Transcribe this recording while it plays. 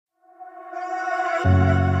What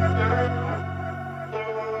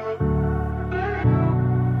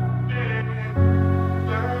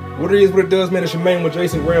it is, what it does, man. It's your man with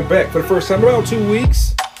Jason Graham back for the first time in about 2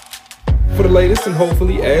 weeks for the latest and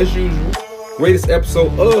hopefully, as usual, greatest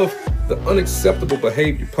episode of the Unacceptable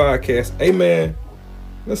Behavior Podcast. Hey, man,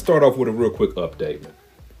 let's start off with a real quick update, man.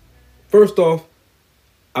 First off,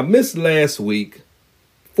 I missed last week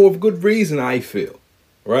for a good reason, I feel,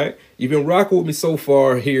 right? You've been rocking with me so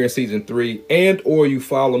far here in season 3 and or you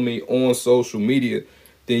follow me on social media,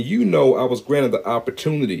 then you know I was granted the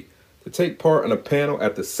opportunity to take part in a panel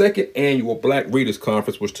at the second annual Black Readers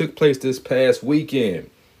Conference, which took place this past weekend.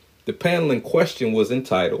 The panel in question was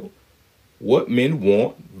entitled, What Men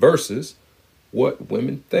Want versus What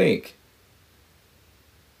Women Think.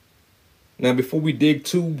 Now, before we dig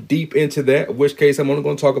too deep into that, in which case I'm only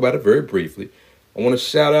going to talk about it very briefly, I want to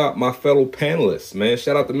shout out my fellow panelists, man.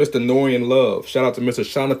 Shout out to Mr. Norian Love. Shout out to Mr.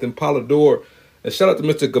 Jonathan Polidor. And shout out to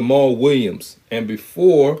Mr. Gamal Williams. And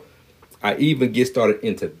before I even get started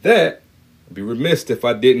into that, I'd be remiss if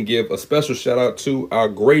I didn't give a special shout out to our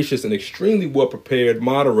gracious and extremely well-prepared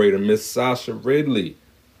moderator, Miss Sasha Ridley.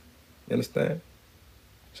 You understand?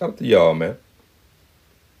 Shout out to y'all, man,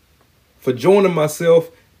 for joining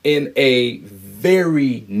myself in a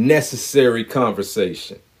very necessary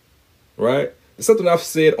conversation, right? It's something I've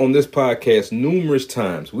said on this podcast numerous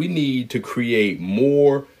times. We need to create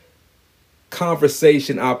more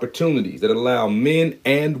conversation opportunities that allow men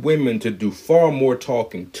and women to do far more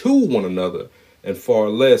talking to one another and far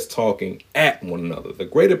less talking at one another. The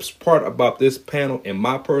greatest part about this panel, in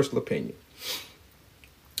my personal opinion,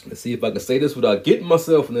 let's see if I can say this without getting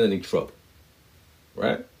myself in any trouble,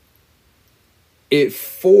 right? It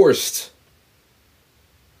forced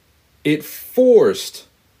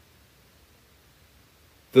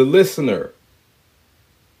the listener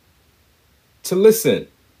to listen.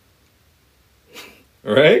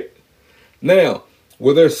 All right. Now,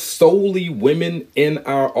 were there solely women in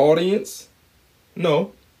our audience?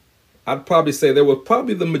 No. I'd probably say there was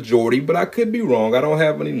probably the majority, but I could be wrong. I don't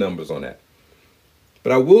have any numbers on that.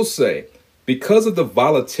 But I will say, because of the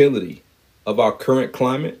volatility of our current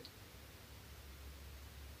climate,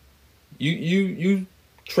 you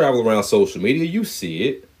travel around social media, you see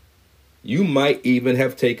it. You might even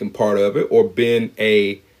have taken part of it or been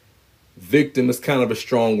a victim is kind of a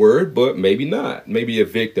strong word, but maybe not. Maybe a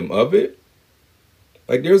victim of it.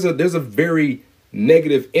 Like there's a very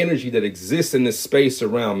negative energy that exists in this space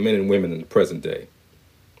around men and women in the present day,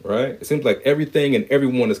 right? It seems like everything and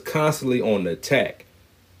everyone is constantly on the attack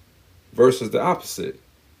versus the opposite.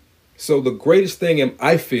 So the greatest thing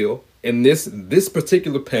I feel in this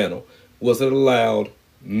particular panel was it allowed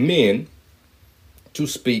men to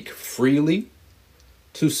speak freely,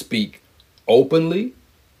 to speak openly,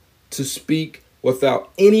 to speak without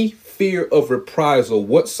any fear of reprisal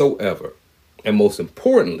whatsoever. And most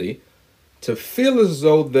importantly, to feel as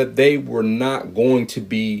though that they were not going to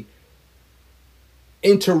be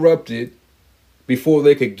interrupted before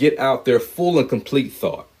they could get out their full and complete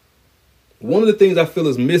thought. One of the things I feel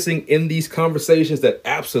is missing in these conversations that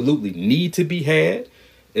absolutely need to be had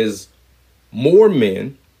is more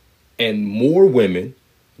men and more women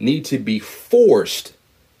need to be forced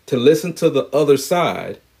to listen to the other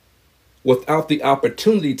side without the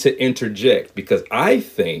opportunity to interject. Because I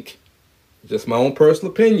think, just my own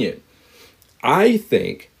personal opinion, I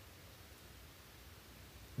think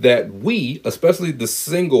that we, especially the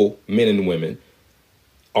single men and women,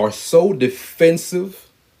 are so defensive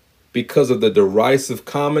because of the derisive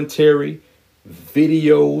commentary,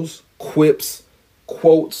 videos, quips,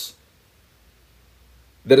 quotes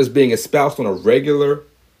that is being espoused on a regular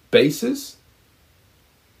basis,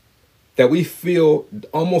 that we feel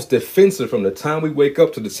almost defensive from the time we wake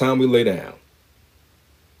up to the time we lay down.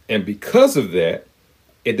 And because of that,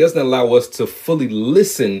 it doesn't allow us to fully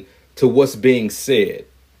listen to what's being said.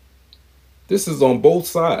 This is on both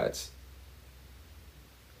sides.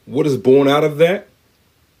 What is born out of that?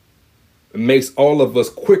 It makes all of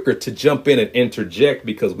us quicker to jump in and interject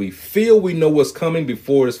because we feel we know what's coming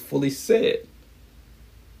before it's fully said.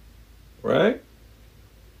 Right?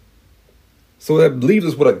 So that leaves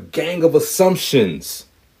us with a gang of assumptions.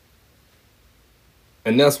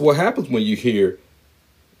 And that's what happens when you hear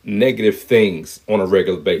negative things on a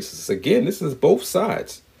regular basis. Again, this is both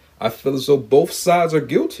sides. I feel as though both sides are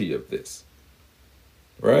guilty of this.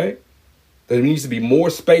 Right? There needs to be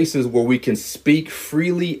more spaces where we can speak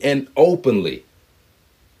freely and openly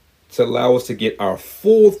to allow us to get our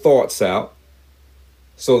full thoughts out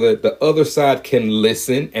so that the other side can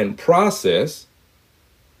listen and process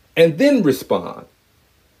and then respond.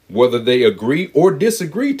 Whether they agree or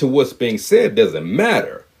disagree to what's being said doesn't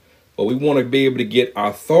matter. but we want to be able to get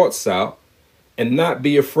our thoughts out and not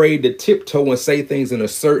be afraid to tiptoe and say things in a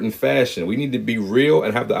certain fashion. We need to be real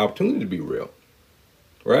and have the opportunity to be real,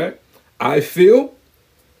 right? I feel,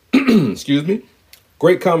 excuse me,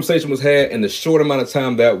 great conversation was had in the short amount of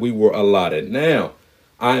time that we were allotted. Now,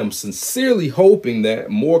 I am sincerely hoping that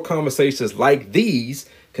more conversations like these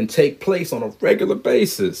can take place on a regular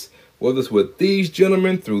basis, whether it's with these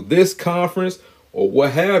gentlemen through this conference or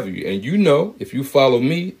what have you. And you know, if you follow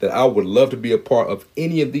me, that I would love to be a part of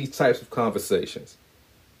any of these types of conversations,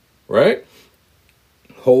 right?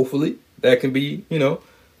 Hopefully that can be,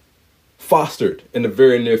 fostered in the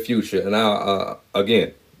very near future. And I,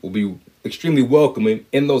 again, will be extremely welcoming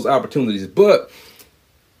in those opportunities. But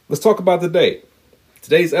let's talk about today.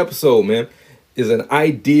 Today's episode, man, is an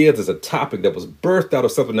idea, there's a topic that was birthed out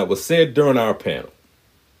of something that was said during our panel.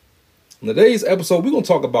 In today's episode, we're going to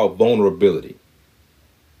talk about vulnerability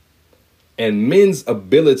and men's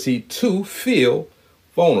ability to feel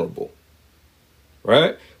vulnerable,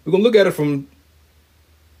 right? We're going to look at it from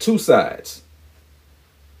two sides,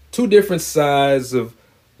 two different sides of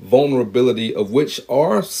vulnerability, of which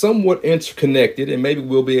are somewhat interconnected, and maybe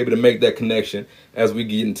we'll be able to make that connection as we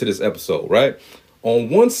get into this episode, right? On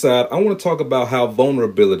one side, I want to talk about how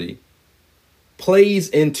vulnerability plays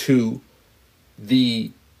into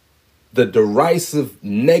the derisive,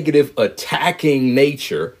 negative, attacking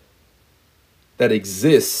nature that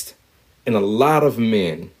exists in a lot of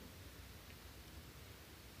men.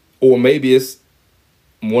 Or maybe it's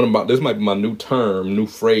this might be my new term, new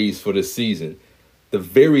phrase for this season, the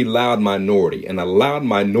very loud minority. And a loud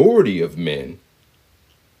minority of men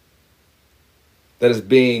that is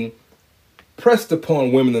being pressed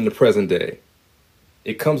upon women in the present day.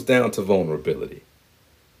 It comes down to vulnerability.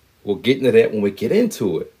 We'll get into that when we get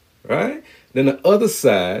into it, right? Then the other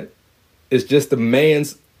side is just the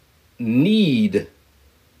man's need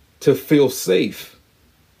to feel safe.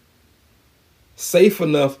 Safe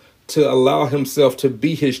enough to allow himself to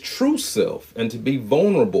be his true self and to be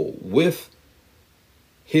vulnerable with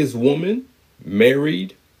his woman,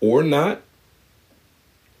 married or not,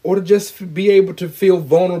 or to just be able to feel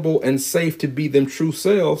vulnerable and safe to be them true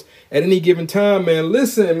selves at any given time, man.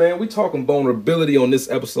 Listen, man, we talking vulnerability on this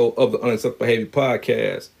episode of the Unacceptable Behavior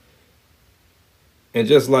Podcast. And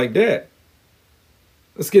just like that,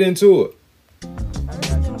 let's get into it.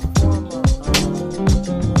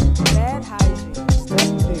 Bad hygiene.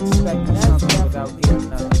 Definitely expecting something without being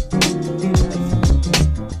nothing.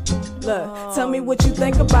 Look, tell me what you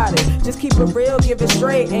think about it. Just keep it real, give it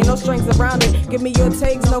straight. Ain't no strings around it. Give me your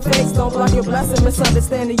takes, no fakes. Don't block your blessing,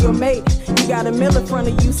 misunderstanding your mate. You got a meal in front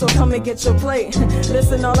of you, so come and get your plate.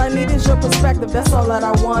 Listen, all I need is your perspective. That's all that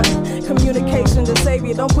I want. Communication to save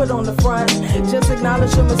you, don't put on the front. Just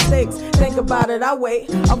acknowledge your mistakes. Think about it, I wait.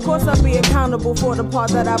 Of course, I'll be accountable for the part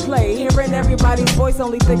that I play. Hearing everybody's voice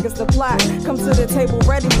only think it's the plot. Come to the table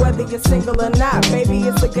ready, whether you're single or not. Baby,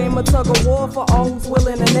 it's a game of tug of war for all who's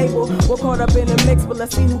willing and able. We're caught up in the mix, but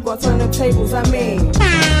let's see who gon' turn the tables. I mean,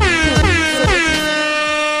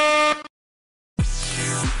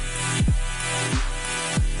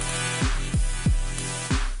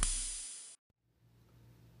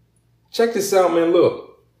 check this out, man.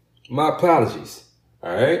 Look, my apologies.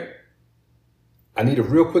 All right. I need a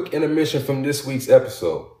real quick intermission from this week's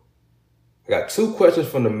episode. I got two questions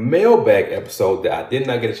from the mailbag episode that I did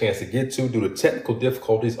not get a chance to get to due to technical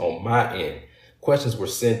difficulties on my end. Questions were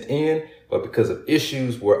sent in, but because of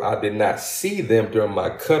issues where I did not see them during my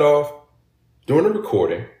cutoff during the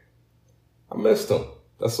recording, I missed them.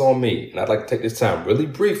 That's on me. And I'd like to take this time really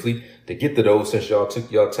briefly to get to those since y'all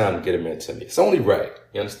took y'all time to get them into me. It's only right.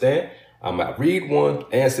 You understand? I might read one,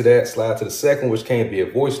 answer that, slide to the second, which can be a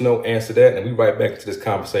voice note, answer that, and we right back into this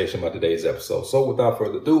conversation about today's episode. So without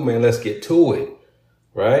further ado, man, let's get to it.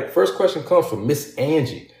 Right? First question comes from Miss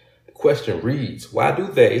Angie. The question reads, why do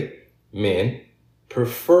they, men,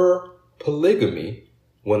 prefer polygamy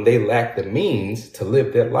when they lack the means to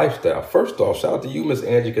live that lifestyle? First off, shout out to you, Miss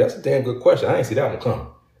Angie, because that's a damn good question. I ain't see that one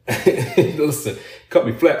coming. Listen, cut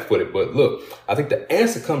me flat-footed, but look, I think the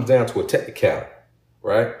answer comes down to a technicality,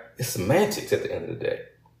 right? It's semantics at the end of the day.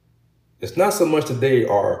 It's not so much that they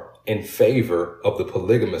are in favor of the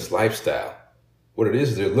polygamous lifestyle. What it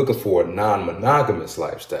is they're looking for a non-monogamous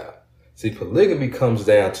lifestyle. See, polygamy comes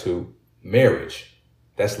down to marriage.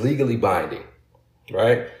 That's legally binding,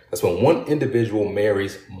 right? That's when one individual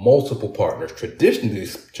marries multiple partners. Traditionally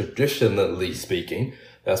speaking,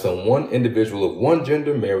 that's when one individual of one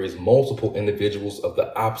gender marries multiple individuals of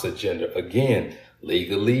the opposite gender. Again,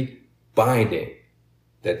 legally binding.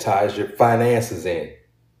 That ties your finances in,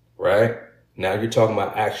 right? Now you're talking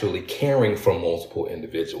about actually caring for multiple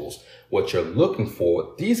individuals. What you're looking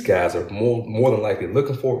for, these guys are more than likely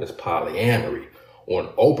looking for is polyamory or an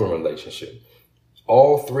open relationship.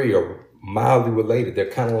 All three are mildly related.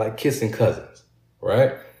 They're kind of like kissing cousins,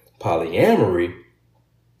 right? Polyamory,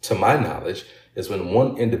 to my knowledge, is when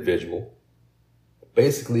one individual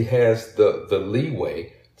basically has the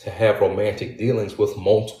leeway to have romantic dealings with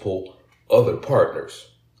multiple other partners.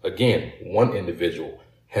 Again, one individual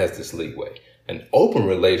has this leeway. An open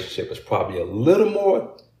relationship is probably a little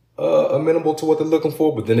more amenable to what they're looking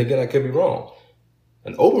for, but then again, I could be wrong.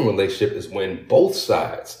 An open relationship is when both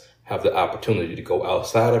sides have the opportunity to go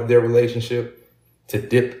outside of their relationship to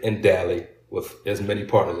dip and dally with as many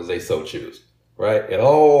partners as they so choose, right? And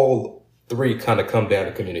all three kind of come down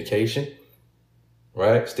to communication,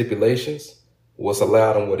 right? Stipulations, what's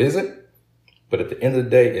allowed and what isn't. But at the end of the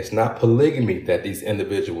day, it's not polygamy that these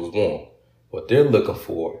individuals want. What they're looking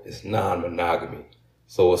for is non-monogamy.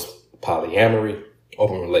 So it's polyamory,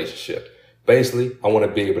 open relationship. Basically, I want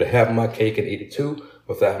to be able to have my cake and eat it too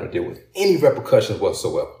without having to deal with any repercussions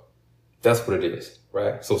whatsoever. That's what it is,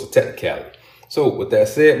 right? So it's a technicality. So with that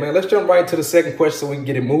said, man, let's jump right into the second question so we can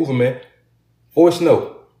get it moving, man. Voice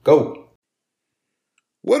note, go.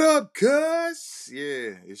 What up, cuz?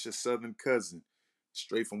 Yeah, it's your southern cousin,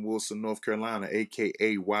 straight from Wilson, North Carolina,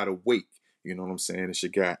 a.k.a. Wide Awake. You know what I'm saying? It's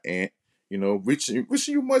your guy, Ant. You know, wishing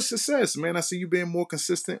you much success, man. I see you being more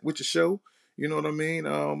consistent with your show. You know what I mean?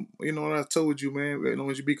 You know what I told you, man. As long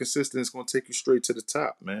as you be consistent, it's going to take you straight to the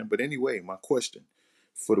top, man. But anyway, my question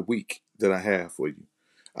for the week that I have for you.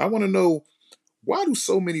 I want to know, why do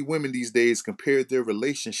so many women these days compare their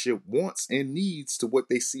relationship wants and needs to what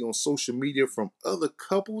they see on social media from other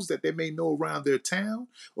couples that they may know around their town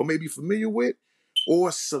or may be familiar with,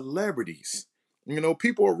 or celebrities? You know,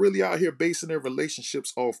 people are really out here basing their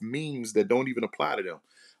relationships off memes that don't even apply to them.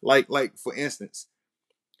 Like for instance,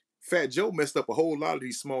 Fat Joe messed up a whole lot of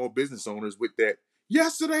these small business owners with that.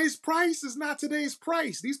 Yesterday's price is not today's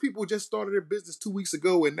price. These people just started their business 2 weeks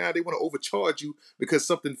ago, and now they want to overcharge you because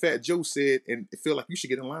something Fat Joe said and feel like you should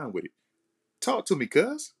get in line with it. Talk to me,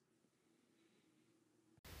 cuz.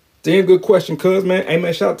 Damn good question, cuz, man. Hey,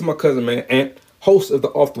 man, shout out to my cousin, man, Ant, host of the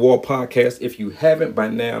Off the Wall podcast. If you haven't by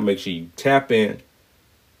now, make sure you tap in.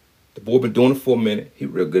 The boy been doing it for a minute. He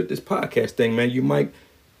real good at this podcast thing, man. You might,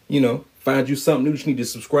 find you something new that you need to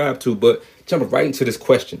subscribe to. But jumping right into this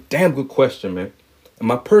question. Damn good question, man. In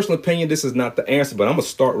my personal opinion, this is not the answer, but I'm going to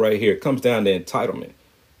start right here. It comes down to entitlement,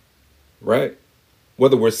 right?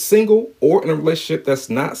 Whether we're single or in a relationship that's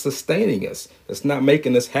not sustaining us, that's not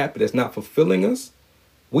making us happy, that's not fulfilling us,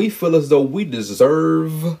 we feel as though we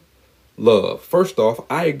deserve love. First off,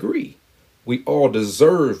 I agree. We all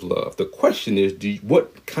deserve love. The question is,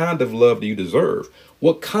 what kind of love do you deserve?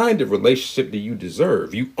 What kind of relationship do you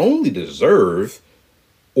deserve? You only deserve,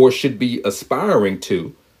 or should be aspiring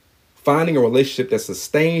to, finding a relationship that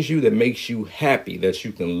sustains you, that makes you happy, that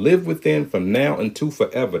you can live within from now until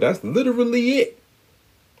forever. That's literally it,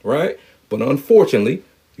 right? But unfortunately,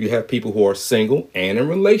 you have people who are single and in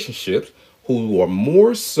relationships who are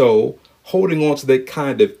more so holding on to that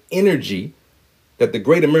kind of energy that the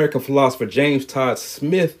great American philosopher James Todd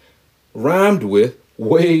Smith rhymed with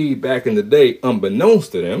way back in the day,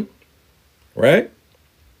 unbeknownst to them, right?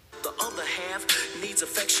 The other half needs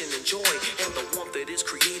affection and joy, and the warmth that is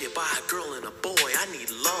created by a girl and a boy. I need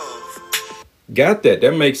love. Got that.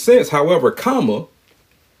 That makes sense. However,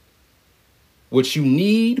 what you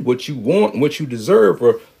need, what you want, and what you deserve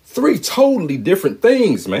are three totally different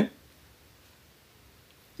things, man.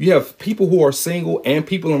 You have people who are single and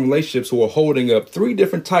people in relationships who are holding up three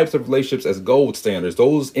different types of relationships as gold standards.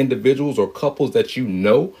 Those individuals or couples that you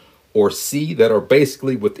know or see that are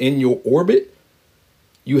basically within your orbit.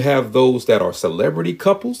 You have those that are celebrity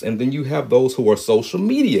couples, and then you have those who are social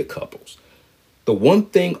media couples. The one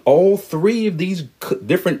thing all three of these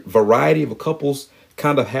different variety of couples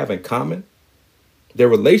kind of have in common, their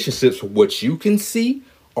relationships, what you can see,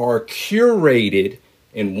 are curated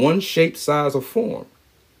in one shape, size, or form.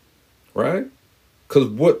 Right? Because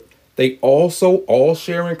what they also all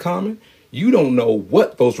share in common, you don't know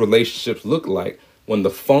what those relationships look like when the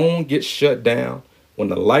phone gets shut down, when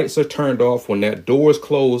the lights are turned off, when that door is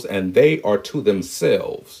closed and they are to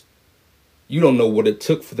themselves. You don't know what it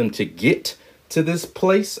took for them to get to this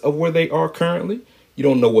place of where they are currently. You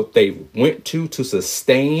don't know what they went to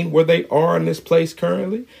sustain where they are in this place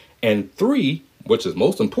currently. And three, which is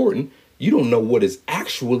most important, you don't know what is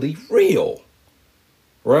actually real.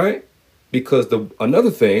 Right? Because another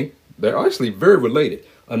thing, they're actually very related.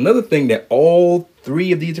 Another thing that all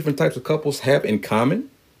three of these different types of couples have in common,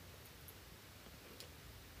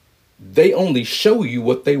 they only show you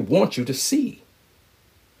what they want you to see.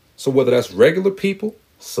 So whether that's regular people,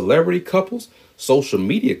 celebrity couples, social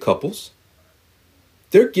media couples,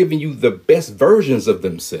 they're giving you the best versions of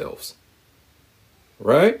themselves,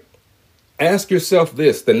 right? Ask yourself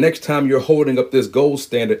this the next time you're holding up this gold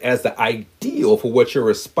standard as the ideal for what you're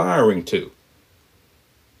aspiring to.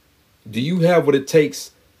 Do you have what it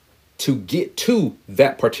takes to get to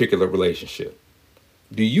that particular relationship?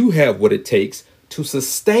 Do you have what it takes to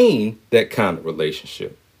sustain that kind of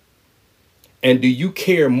relationship? And do you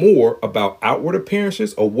care more about outward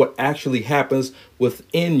appearances or what actually happens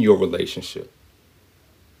within your relationship?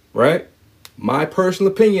 Right? My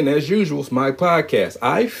personal opinion, as usual, is my podcast.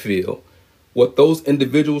 I feel what those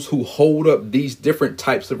individuals who hold up these different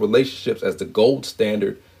types of relationships as the gold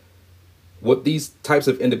standard, what these types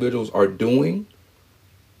of individuals are doing,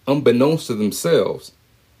 unbeknownst to themselves,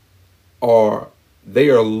 they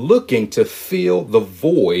are looking to fill the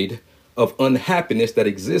void of unhappiness that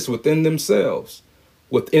exists within themselves,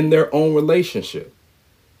 within their own relationship,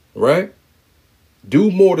 right?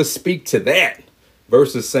 Do more to speak to that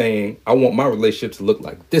versus saying, I want my relationship to look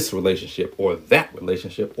like this relationship or that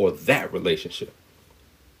relationship or that relationship.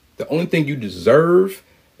 The only thing you deserve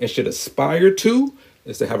and should aspire to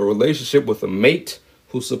is to have a relationship with a mate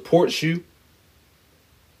who supports you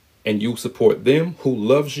and you support them, who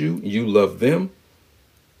loves you, you love them,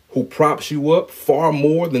 who props you up far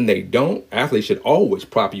more than they don't. Athletes should always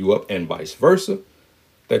prop you up and vice versa.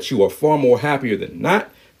 That you are far more happier than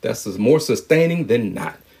not. That's more sustaining than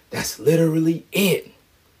not. That's literally it.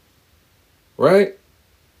 Right?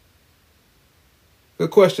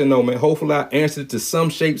 Good question though, man. Hopefully I answered it to some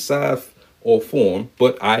shape, size, or form.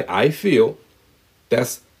 But I feel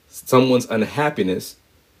that's someone's unhappiness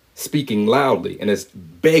speaking loudly and it's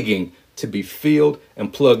begging to be filled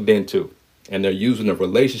and plugged into. And they're using a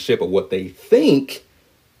relationship of what they think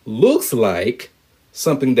looks like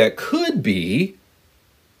something that could be.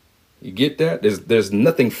 You get that? There's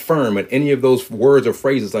nothing firm in any of those words or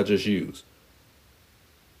phrases I just used.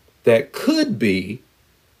 That could be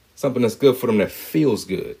something that's good for them, that feels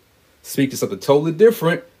good. Speak to something totally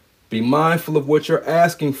different. Be mindful of what you're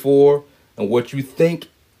asking for and what you think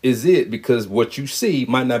is it, because what you see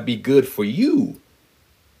might not be good for you.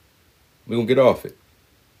 We're going to get off it.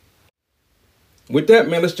 With that,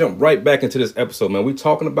 man, let's jump right back into this episode, man. We're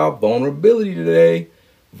talking about vulnerability today.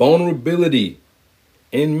 Vulnerability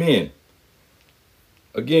in men.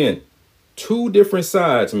 Again, two different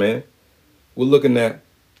sides, man. We're looking at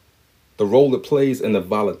the role it plays in the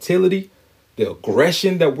volatility, the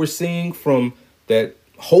aggression that we're seeing from that.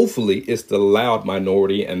 Hopefully it's the loud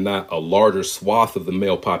minority and not a larger swath of the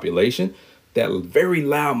male population, that very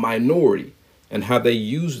loud minority, and how they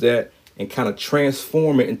use that and kind of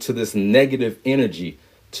transform it into this negative energy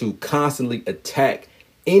to constantly attack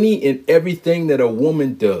any and everything that a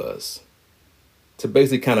woman does, to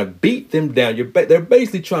basically kind of beat them down. They're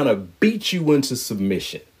basically trying to beat you into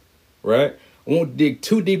submission, right? I won't dig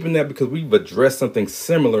too deep in that because we've addressed something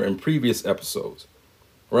similar in previous episodes,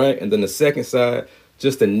 right? And then the second side,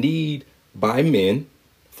 just a need by men,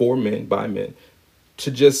 for men, by men,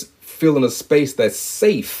 to just feel in a space that's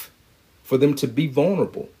safe for them to be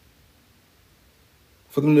vulnerable,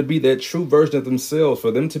 for them to be that true version of themselves, for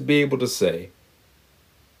them to be able to say,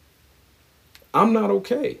 I'm not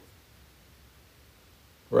okay,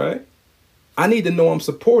 right? I need to know I'm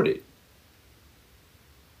supported.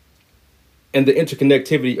 And the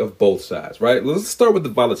interconnectivity of both sides, right? Let's start with the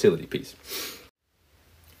volatility piece.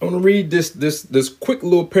 I'm going to read this quick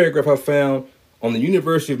little paragraph I found on the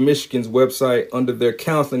University of Michigan's website under their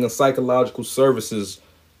counseling and psychological services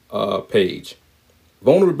page.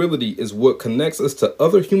 Vulnerability is what connects us to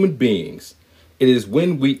other human beings. It is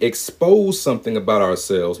when we expose something about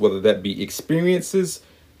ourselves, whether that be experiences,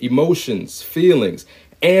 emotions, feelings,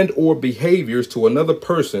 and or behaviors to another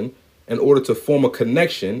person in order to form a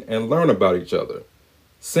connection and learn about each other.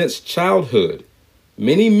 Since childhood,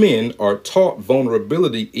 many men are taught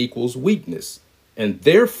vulnerability equals weakness, and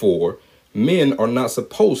therefore men are not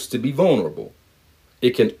supposed to be vulnerable.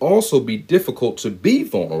 It can also be difficult to be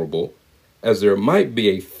vulnerable, as there might be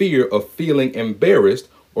a fear of feeling embarrassed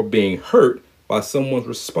or being hurt by someone's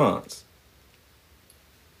response.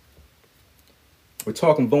 We're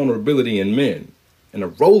talking vulnerability in men and the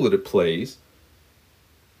role that it plays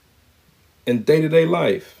in day-to-day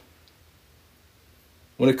life.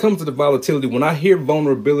 When it comes to the volatility, when I hear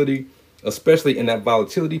vulnerability, especially in that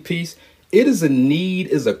volatility piece, it is a need,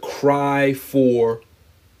 is a cry for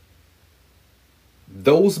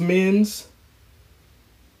those men's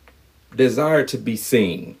desire to be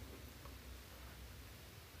seen.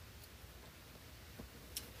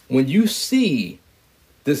 When you see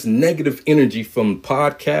this negative energy from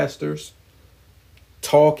podcasters,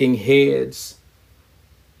 talking heads,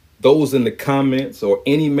 those in the comments, or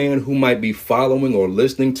any man who might be following or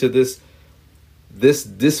listening to this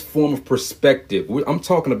form of perspective. I'm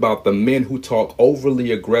talking about the men who talk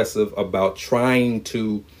overly aggressive about trying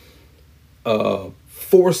to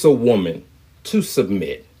force a woman to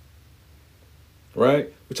submit.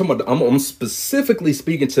 Right? We're talking about, I'm specifically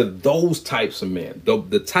speaking to those types of men,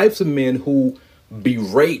 the types of men who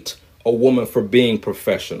berate a woman for being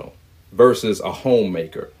professional versus a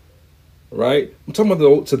homemaker. Right? I'm talking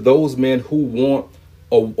about to those men who want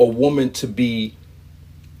a woman to be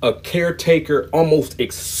a caretaker almost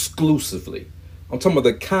exclusively. I'm talking about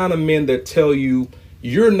the kind of men that tell you,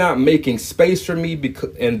 you're not making space for me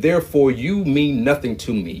and therefore you mean nothing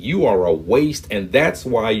to me. You are a waste, and that's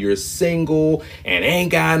why you're single and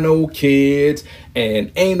ain't got no kids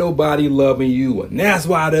and ain't nobody loving you, and that's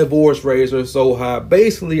why divorce rates are so high.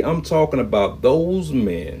 Basically, I'm talking about those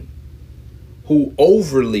men who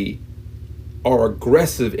overly are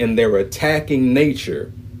aggressive in their attacking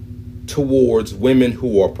nature towards women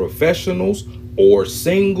who are professionals or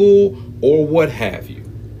single or what have you.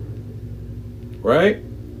 Right?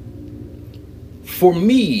 For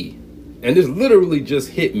me, and this literally just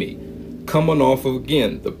hit me, coming off of,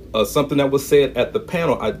 again, something that was said at the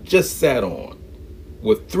panel I just sat on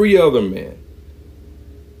with 3 other men.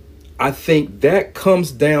 I think that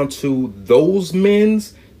comes down to those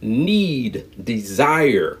men's need,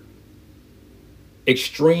 desire,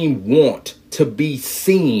 extreme want to be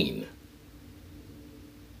seen.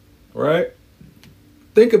 Right?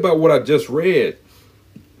 Think about what I just read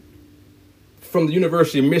from the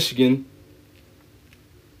University of Michigan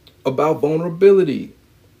about vulnerability.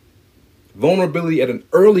 Vulnerability at an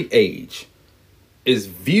early age is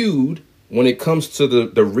viewed, when it comes to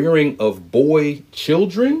the rearing of boy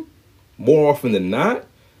children, more often than not,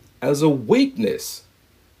 as a weakness.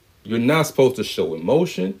 You're not supposed to show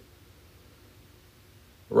emotion,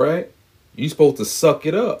 right? You're supposed to suck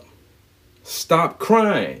it up. Stop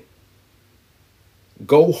crying.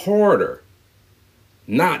 Go harder.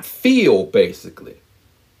 Not feel, basically.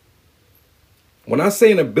 When I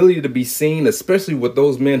say an ability to be seen, especially with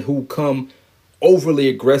those men who come overly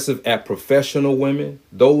aggressive at professional women,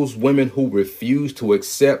 those women who refuse to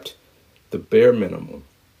accept the bare minimum.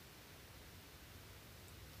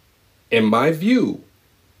 In my view,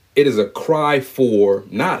 it is a cry for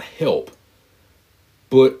not help,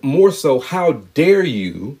 but more so, how dare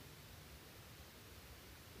you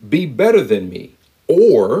be better than me?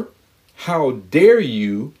 Or how dare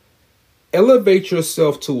you elevate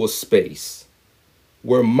yourself to a space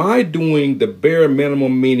where my doing the bare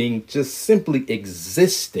minimum, meaning just simply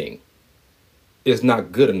existing, is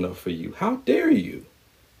not good enough for you? How dare you?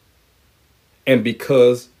 And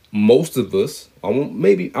because most of us, I'm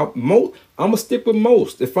gonna stick with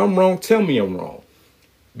most. If I'm wrong, tell me I'm wrong.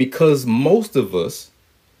 Because most of us,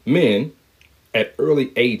 men, at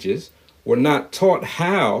early ages, were not taught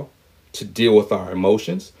how to deal with our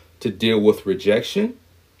emotions, to deal with rejection.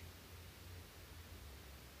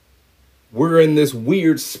 We're in this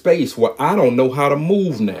weird space where I don't know how to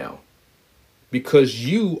move now because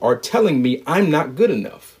you are telling me I'm not good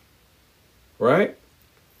enough, right?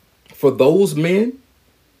 For those men,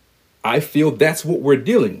 I feel that's what we're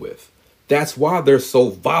dealing with. That's why they're so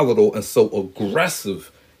volatile and so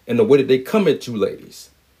aggressive in the way that they come at you ladies.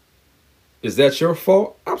 Is that your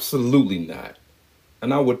fault? Absolutely not.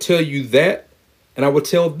 And I would tell you that, and I would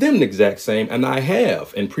tell them the exact same, and I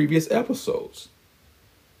have in previous episodes.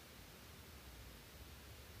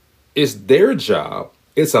 It's their job.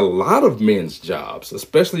 It's a lot of men's jobs,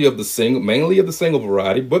 especially of the single, mainly of the single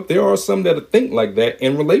variety, but there are some that think like that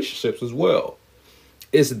in relationships as well.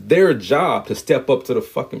 It's their job to step up to the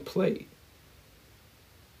fucking plate.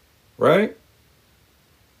 Right?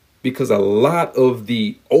 Because a lot of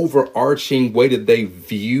the overarching way that they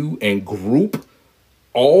view and group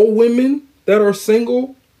all women that are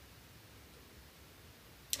single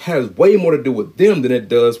has way more to do with them than it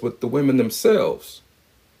does with the women themselves.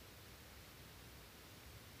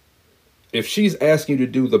 If she's asking you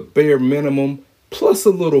to do the bare minimum plus a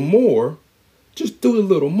little more, just do a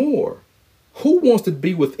little more. Who wants to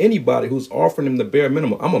be with anybody who's offering them the bare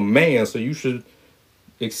minimum? I'm a man, so you should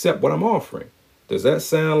accept what I'm offering. Does that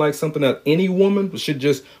sound like something that any woman should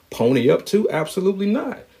just pony up to? Absolutely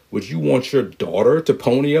not. Would you want your daughter to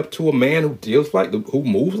pony up to a man who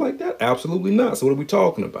moves like that? Absolutely not. So what are we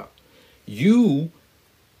talking about? You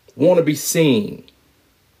want to be seen.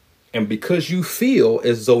 And because you feel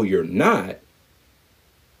as though you're not,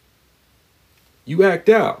 you act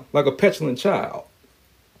out like a petulant child.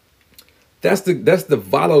 That's the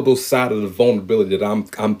volatile side of the vulnerability that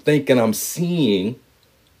I'm thinking I'm seeing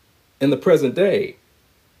in the present day.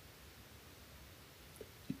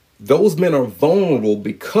 Those men are vulnerable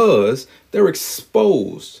because they're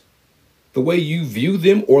exposed. The way you view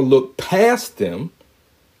them or look past them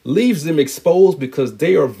leaves them exposed because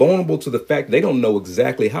they are vulnerable to the fact they don't know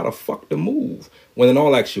exactly how the fuck to move. When in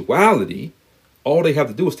all actuality, all they have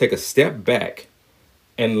to do is take a step back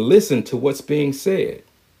and listen to what's being said.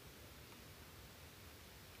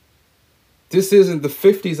 This isn't the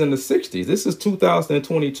 50s and the 60s. This is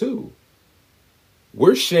 2022.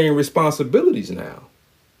 We're sharing responsibilities now.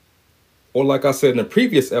 Or like I said in a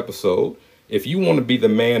previous episode, if you want to be the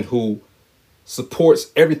man who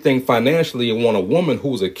supports everything financially and want a woman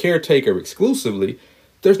who's a caretaker exclusively,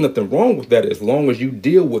 there's nothing wrong with that as long as you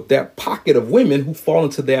deal with that pocket of women who fall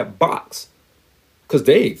into that box. Because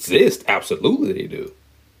they exist. Absolutely they do.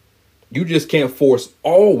 You just can't force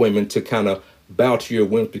all women to kind of bow to your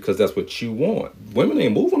whims because that's what you want. Women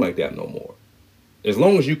ain't moving like that no more. As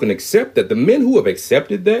long as you can accept that, the men who have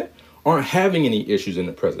accepted that aren't having any issues in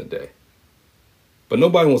the present day. But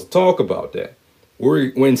nobody wants to talk about that.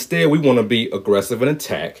 Instead, we want to be aggressive and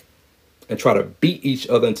attack and try to beat each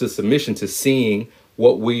other into submission to seeing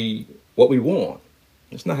what we want.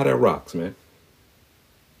 It's not how that rocks, man.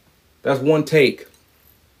 That's one take.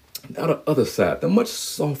 Now the other side, the much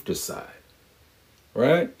softer side,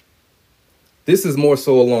 right? This is more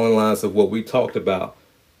so along the lines of what we talked about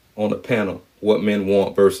on the panel, what men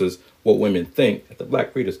want versus what women think at the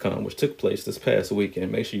Black Readers Con, which took place this past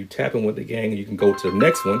weekend. Make sure you tap in with the gang and you can go to the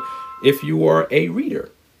next one if you are a reader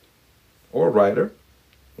or a writer.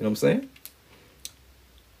 You know what I'm saying?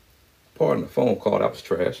 Pardon the phone call, that was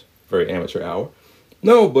trash. Very amateur hour.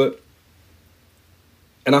 No, but,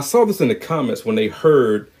 and I saw this in the comments when they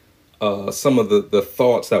heard some of the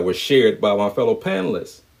thoughts that were shared by my fellow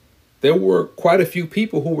panelists. There were quite a few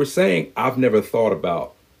people who were saying, I've never thought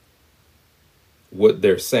about what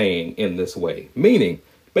they're saying in this way. Meaning,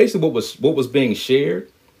 basically what was being shared,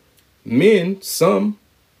 men, some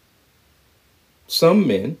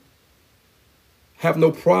men have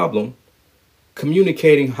no problem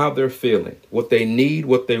communicating how they're feeling, what they need,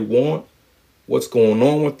 what they want, what's going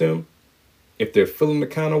on with them, if they're feeling the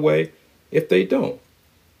kind of way, if they don't.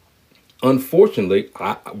 Unfortunately,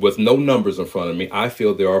 with no numbers in front of me, I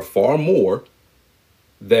feel there are far more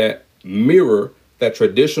that mirror that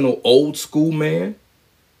traditional old school man.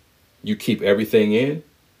 You keep everything in,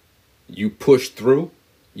 you push through,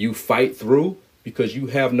 you fight through because you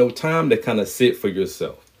have no time to kind of sit for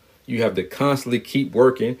yourself. You have to constantly keep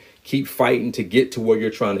working, keep fighting to get to where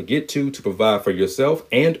you're trying to get to provide for yourself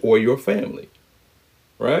and or your family,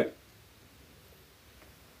 right?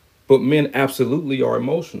 But men absolutely are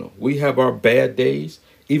emotional. We have our bad days,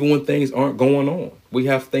 even when things aren't going on. We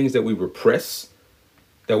have things that we repress,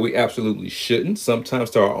 that we absolutely shouldn't,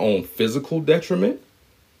 sometimes to our own physical detriment,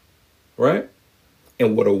 right?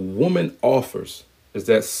 And what a woman offers is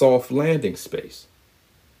that soft landing space.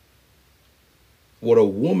 What a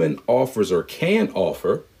woman offers or can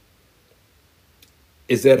offer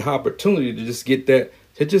is that opportunity to just get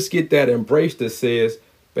that embrace that says,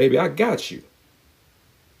 baby, I got you.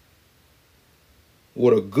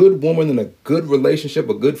 What a good woman in a good relationship,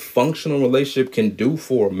 a good functional relationship can do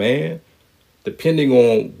for a man, depending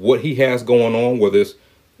on what he has going on, whether it's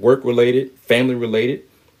work related, family related,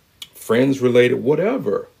 friends related,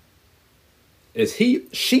 whatever, is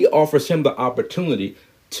she offers him the opportunity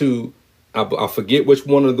to, I forget which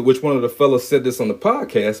one of the fellas said this on the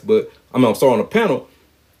podcast, but I'm sorry, on the panel.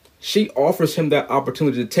 She offers him that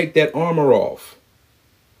opportunity to take that armor off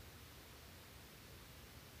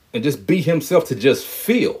and just be himself, to just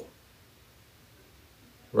feel,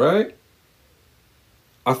 right?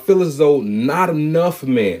 I feel as though not enough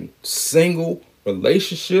men, single,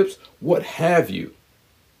 relationships, what have you,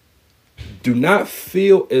 do not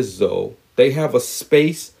feel as though they have a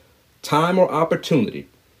space, time, or opportunity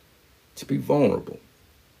to be vulnerable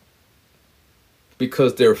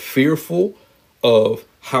because they're fearful of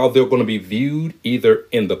how they're going to be viewed either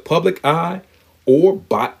in the public eye or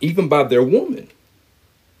even by their woman.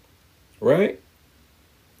 Right?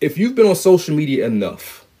 If you've been on social media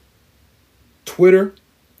enough, Twitter,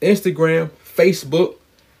 Instagram, Facebook,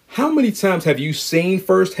 how many times have you seen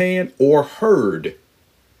firsthand or heard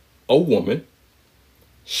a woman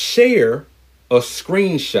share a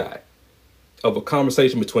screenshot of a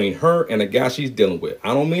conversation between her and a guy she's dealing with?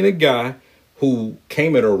 I don't mean a guy who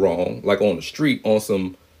came at her wrong, like on the street on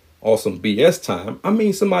some BS time. I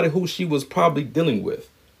mean somebody who she was probably dealing with.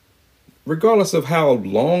 Regardless of how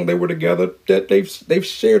long they were together, that they've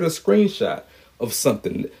shared a screenshot of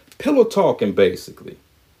something, pillow talking basically.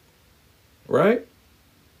 right?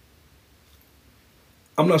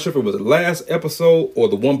 I'm not sure if it was the last episode or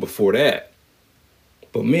the one before that,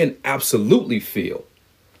 but men absolutely feel.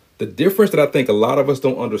 The difference that I think a lot of us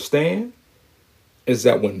don't understand is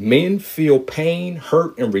that when men feel pain,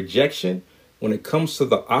 hurt, and rejection when it comes to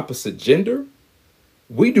the opposite gender,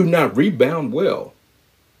 we do not rebound well.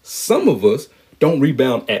 Some of us don't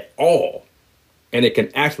rebound at all. And it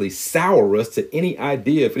can actually sour us to any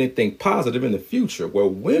idea of anything positive in the future, where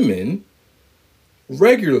women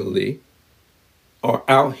regularly are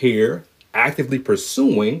out here actively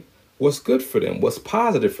pursuing what's good for them, what's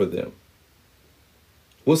positive for them,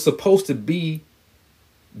 what's supposed to be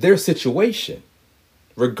their situation,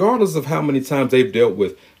 regardless of how many times they've dealt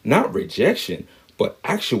with not rejection, but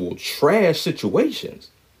actual trash situations.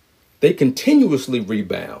 They continuously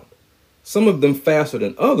rebound. Some of them faster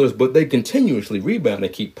than others, but they continuously rebound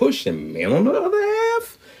and keep pushing. Man, on the other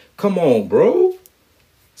half, come on, bro.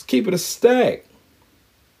 Let's keep it a stack.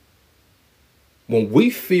 When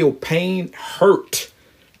we feel pain, hurt,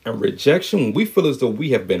 and rejection, when we feel as though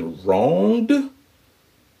we have been wronged,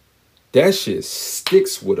 that shit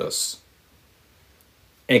sticks with us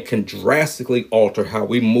and can drastically alter how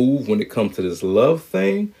we move when it comes to this love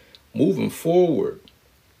thing moving forward.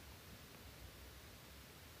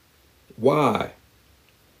 Why?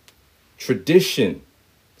 Tradition,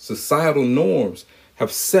 societal norms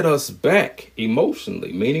have set us back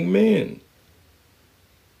emotionally, meaning men.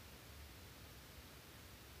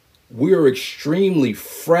 We are extremely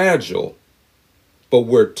fragile, but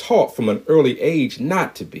we're taught from an early age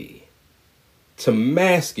not to be, to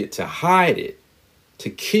mask it, to hide it,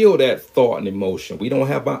 to kill that thought and emotion. We don't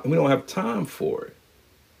have time for it.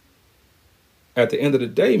 At the end of the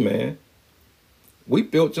day, man, we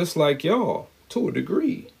built just like y'all to a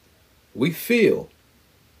degree. We feel.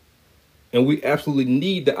 And we absolutely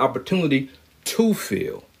need the opportunity to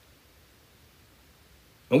feel.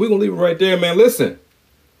 And we're going to leave it right there, man. Listen,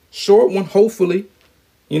 short one, hopefully.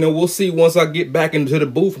 We'll see once I get back into the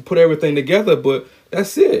booth and put everything together. But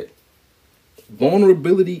that's it.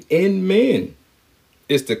 Vulnerability in men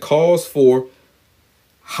is the cause for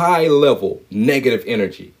high level negative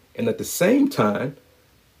energy. And at the same time,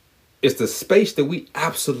 it's the space that we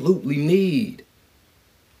absolutely need.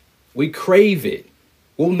 We crave it.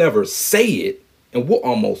 We'll never say it, and we'll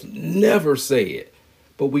almost never say it,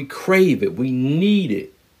 but we crave it. We need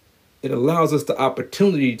it. It allows us the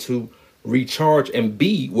opportunity to recharge and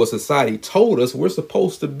be what society told us we're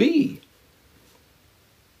supposed to be.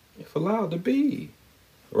 If allowed to be,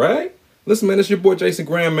 right? Listen, man, it's your boy Jason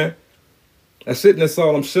Graham, man. That's it, and that's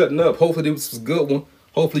all. I'm shutting up. Hopefully this was a good one.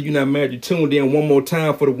 Hopefully you're not mad you tuned in one more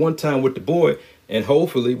time for the one time with the boy. And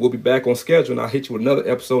hopefully we'll be back on schedule and I'll hit you with another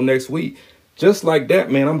episode next week. Just like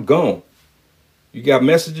that, man, I'm gone. You got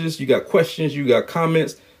messages, you got questions, you got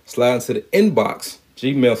comments, slide into the inbox,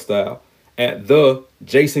 Gmail style, at the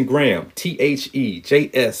Jason Graham,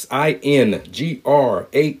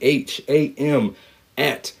 TheJasinGraham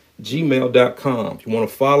at gmail.com. If you want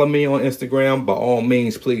to follow me on Instagram, by all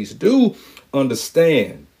means, please do.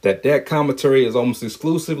 Understand that commentary is almost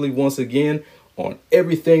exclusively, once again, on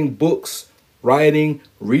everything books, writing,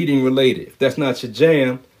 reading related. If that's not your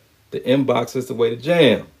jam, the inbox is the way to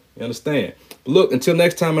jam. You understand? But look, until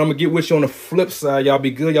next time, I'm going to get with you on the flip side. Y'all be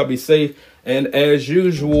good. Y'all be safe. And as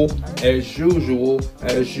usual,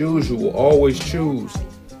 always choose.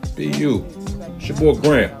 Be you. It's your boy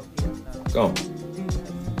Graham. Gone.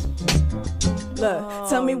 Look,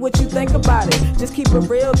 tell me what you think about it. Just keep it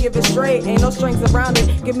real, give it straight. Ain't no strings around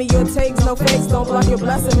it. Give me your takes, no fakes. Don't block your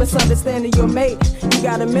blessing, misunderstanding your mate. You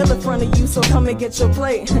got a meal in front of you, so come and get your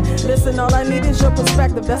plate. Listen, all I need is your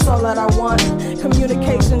perspective. That's all that I want.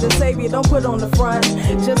 Communication to save you, don't put on the front.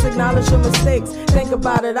 Just acknowledge your mistakes. Think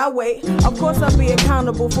about it, I wait. Of course, I'll be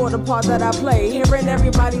accountable for the part that I play. Hearing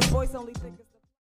everybody's voice only think